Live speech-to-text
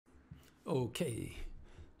Okay,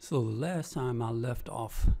 so the last time I left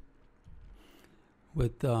off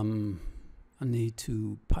with I need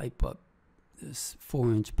to pipe up this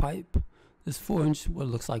 4-inch pipe. This 4-inch, what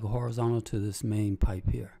looks like a horizontal to this main pipe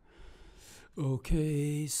here.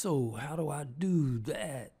 Okay, so how do I do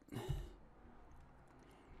that?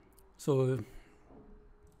 So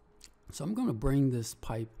I'm going to bring this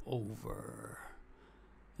pipe over,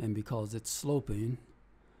 and because it's sloping,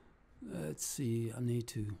 let's see, I need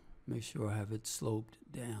to make sure I have it sloped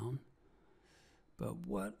down. But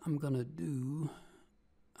what I'm going to do,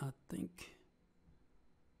 I think,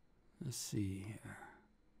 let's see here.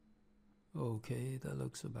 Okay, that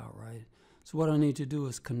looks about right. So what I need to do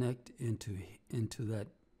is connect into that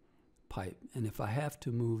pipe. And if I have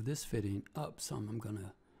to move this fitting up some, I'm going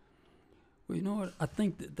to, well, you know what? I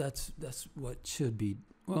think that's what should be.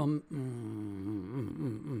 Well,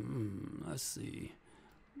 let's see.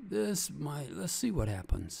 Let's see what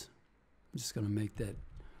happens. I'm just going to make that,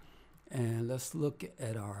 and let's look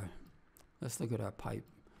at our pipe.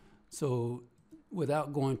 So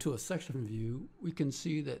without going to a section view, we can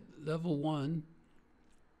see that level 1,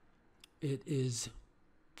 it is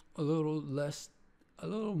a little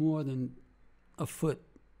more than a foot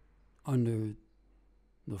under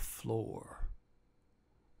the floor,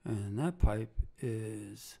 and that pipe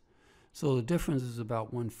is, so the difference is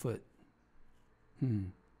about 1 foot.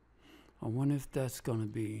 I wonder if that's going to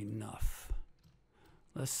be enough.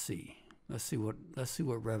 Let's see what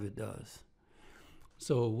Revit does.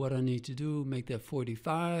 So what I need to do, make that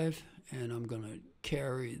 45, and I'm going to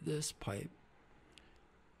carry this pipe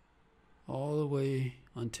all the way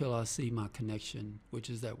until I see my connection, which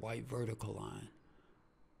is that white vertical line.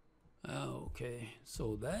 Okay,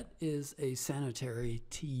 so that is a sanitary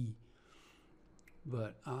T,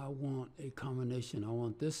 but I want a combination. I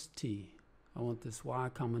want this T. I want this Y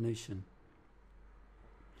combination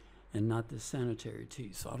and not the sanitary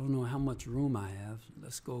T. So I don't know how much room I have.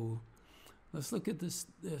 Let's look at this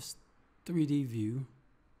 3D view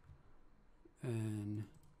and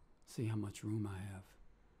see how much room I have.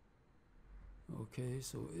 Okay,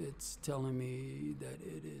 so it's telling me that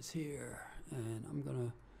it is here, and I'm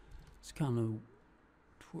gonna just kind of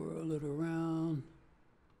twirl it around.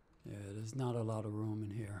 Yeah, there's not a lot of room in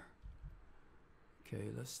here.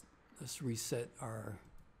 Okay, let's reset our.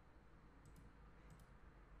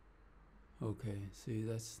 Okay, see,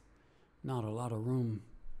 that's not a lot of room.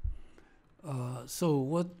 So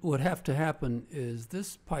what would have to happen is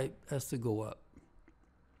this pipe has to go up.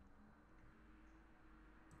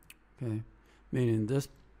 Okay, meaning this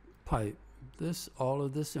pipe, all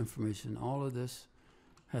of this information, all of this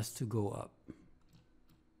has to go up.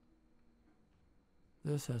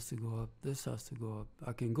 This has to go up, this has to go up.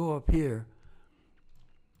 I can go up here,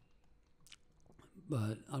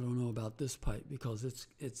 but I don't know about this pipe because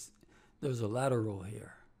there's a lateral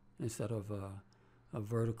here instead of a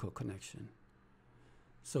vertical connection.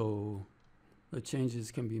 So the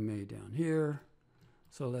changes can be made down here.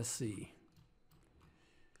 So let's see.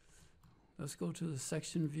 Let's go to the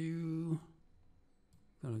section view.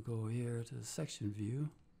 I'm going to go here to the section view.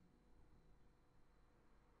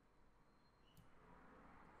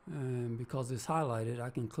 And because it's highlighted, I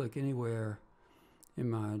can click anywhere in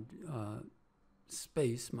my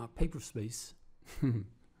space, my paper space.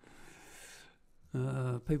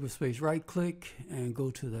 Paper space, right click and go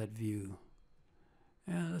to that view.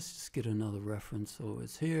 And let's just get another reference. So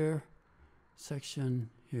it's here, section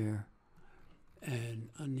here, and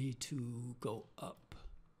I need to go up.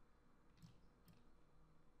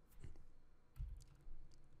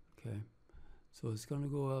 Okay, so it's going to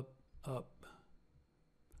go up. I'm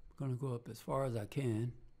going to go up as far as I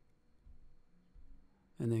can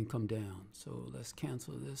and then come down. So let's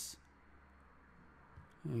cancel this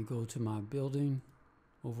and go to my building,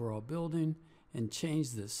 overall building, and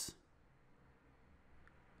change this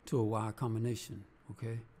to a Y combination.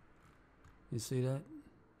 Okay, you see that?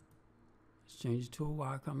 Let's change it to a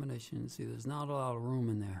Y combination. See, there's not a lot of room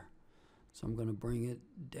in there, so I'm going to bring it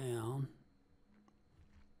down.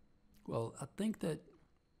 Well, I think that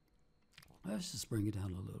let's just bring it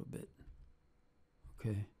down a little bit.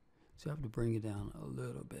 Okay, so I have to bring it down a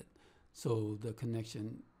little bit so the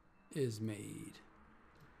connection is made.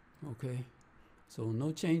 Okay, so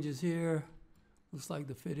no changes here. Looks like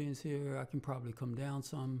the fittings here. I can probably come down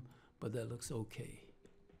some, but that looks okay.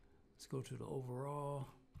 Let's go to the overall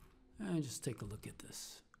and just take a look at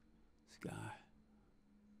this guy.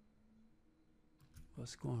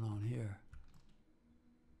 What's going on here?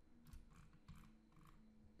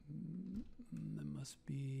 It must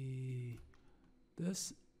be,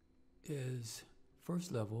 this is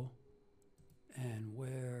first level, and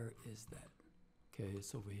where is that? Okay,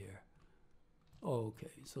 it's over here. Oh,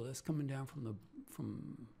 okay, so that's coming down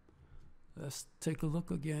from, let's take a look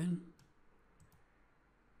again.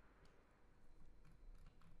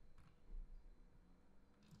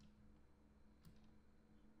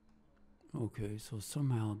 Okay, so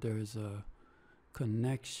somehow there's a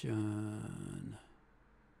connection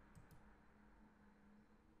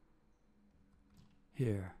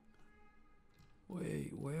here.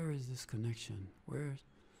 Wait, where is this connection? Where?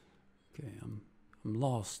 Okay, I'm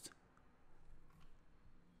lost.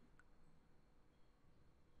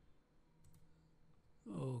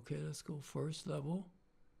 Okay, let's go first level.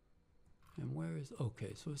 And where is,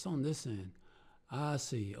 okay, so it's on this end. I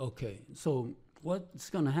see. Okay, so what's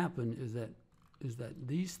going to happen is that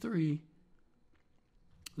these three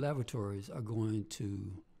lavatories are going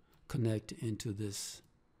to connect into this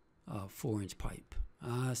 4-inch pipe.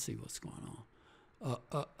 I see what's going on.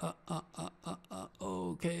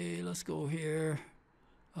 Okay, let's go here.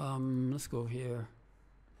 Let's go here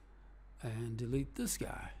and delete this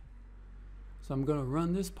guy. So I'm going to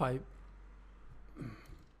run this pipe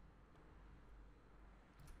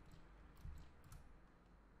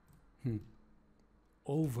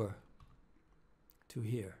over to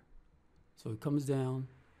here. So it comes down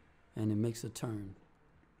and it makes a turn.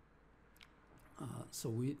 So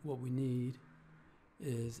what we need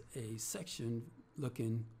is a section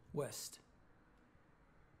looking west.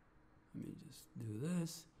 Let me just do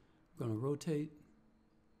this. I'm going to rotate,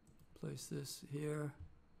 place this here,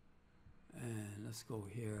 and let's go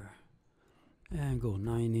here and go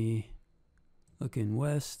 90, looking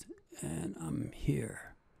west, and I'm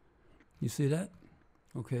here. You see that?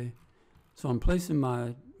 Okay. So I'm placing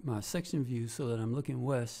my section view so that I'm looking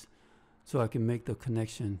west so I can make the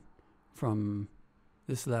connection from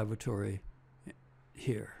this lavatory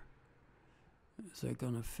here. Is that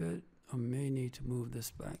going to fit? I may need to move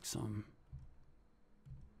this back some.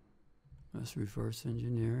 Let's reverse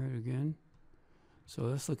engineer it again. So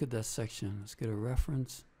let's look at that section. Let's get a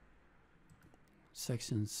reference.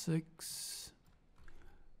 Section 6.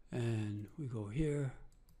 And we go here.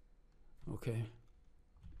 Okay.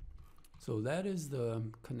 So that is the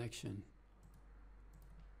connection.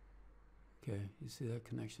 Okay, you see that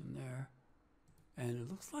connection there? And it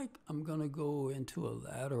looks like I'm going to go into a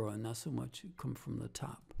ladder and not so much come from the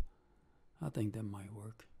top. I think that might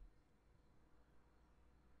work.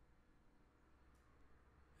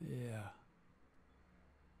 Yeah.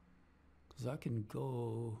 Because I can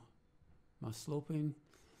go, my sloping.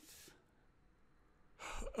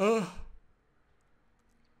 I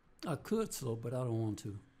could slope, but I don't want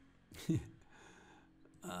to.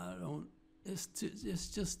 I don't, it's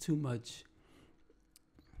just too much.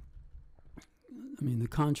 I mean, the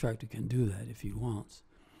contractor can do that if he wants.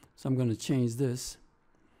 So I'm going to change this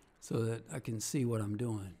so that I can see what I'm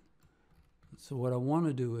doing. So what I want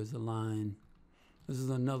to do is align. This is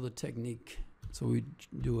another technique. So we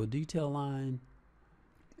do a detail line,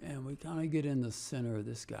 and we kind of get in the center of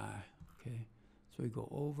this guy. Okay. So we go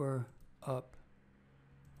over, up,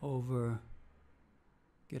 over,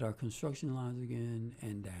 get our construction lines again,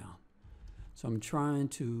 and down. So I'm trying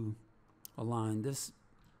to align this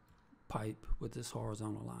pipe with this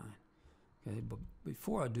horizontal line. Okay, but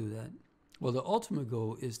before I do that, well, the ultimate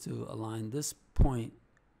goal is to align this point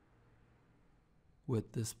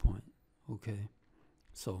with this point. Okay,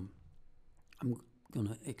 so I'm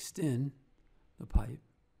gonna extend the pipe,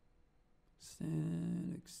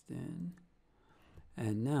 extend,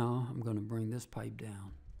 and now I'm gonna bring this pipe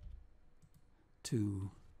down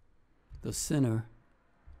to the center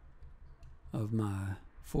of my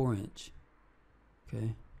 4-inch.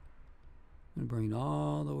 Okay. I'm going to bring it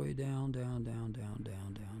all the way down, down, down, down,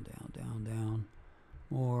 down, down, down, down, down.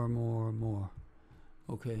 More, more, more.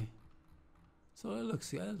 Okay. So that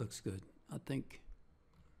looks good. I think,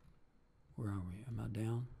 where are we? Am I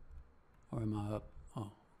down? Or am I up?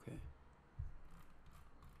 Oh, okay.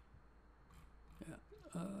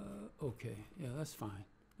 Yeah. Okay. Yeah, that's fine.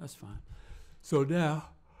 That's fine. So now,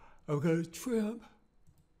 I'm going to trim.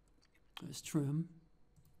 Let's trim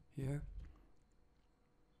here.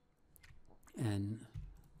 And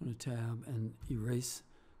I'm going to tab and erase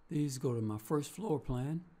these, go to my first floor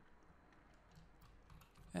plan,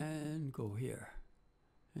 and go here.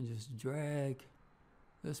 And just drag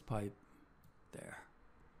this pipe there.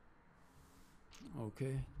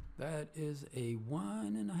 Okay, that is a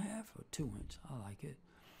 1.5 or 2-inch. I like it.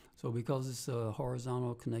 So because it's a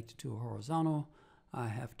horizontal connected to a horizontal, I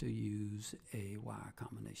have to use a wire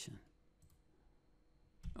combination.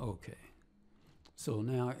 Okay. So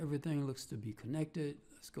now everything looks to be connected.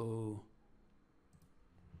 Let's go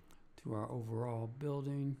to our overall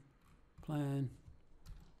building plan.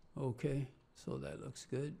 Okay, so that looks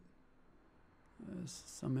good. There's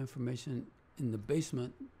some information in the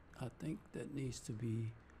basement, I think, that needs to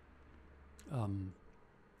be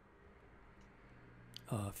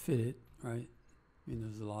fitted, right? I mean,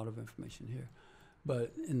 there's a lot of information here.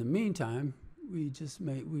 But in the meantime, we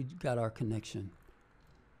got our connection.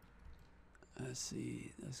 Let's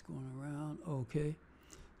see, that's going around. Okay.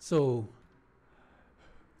 So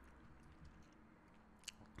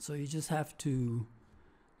you just have to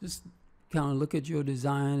just kind of look at your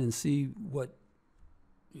design and see what,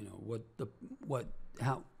 you know,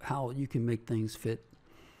 how you can make things fit.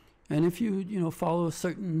 And if you follow a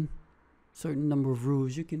certain number of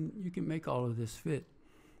rules, you can make all of this fit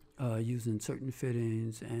using certain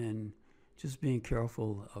fittings, and just being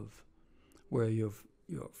careful of where your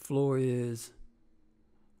floor is,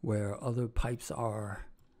 where other pipes are,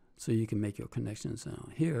 so you can make your connections. Now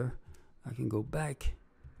here I can go back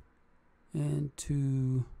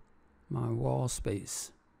into my wall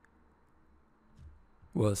space.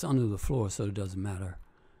 Well, it's under the floor, so it doesn't matter.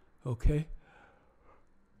 Okay.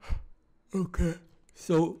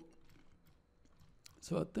 So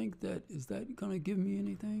I think is that gonna give me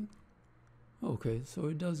anything? Okay, so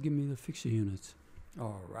it does give me the fixture units.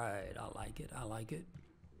 All right, I like it.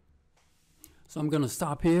 So I'm gonna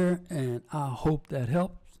stop here, and I hope that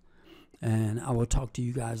helps, and I will talk to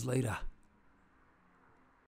you guys later.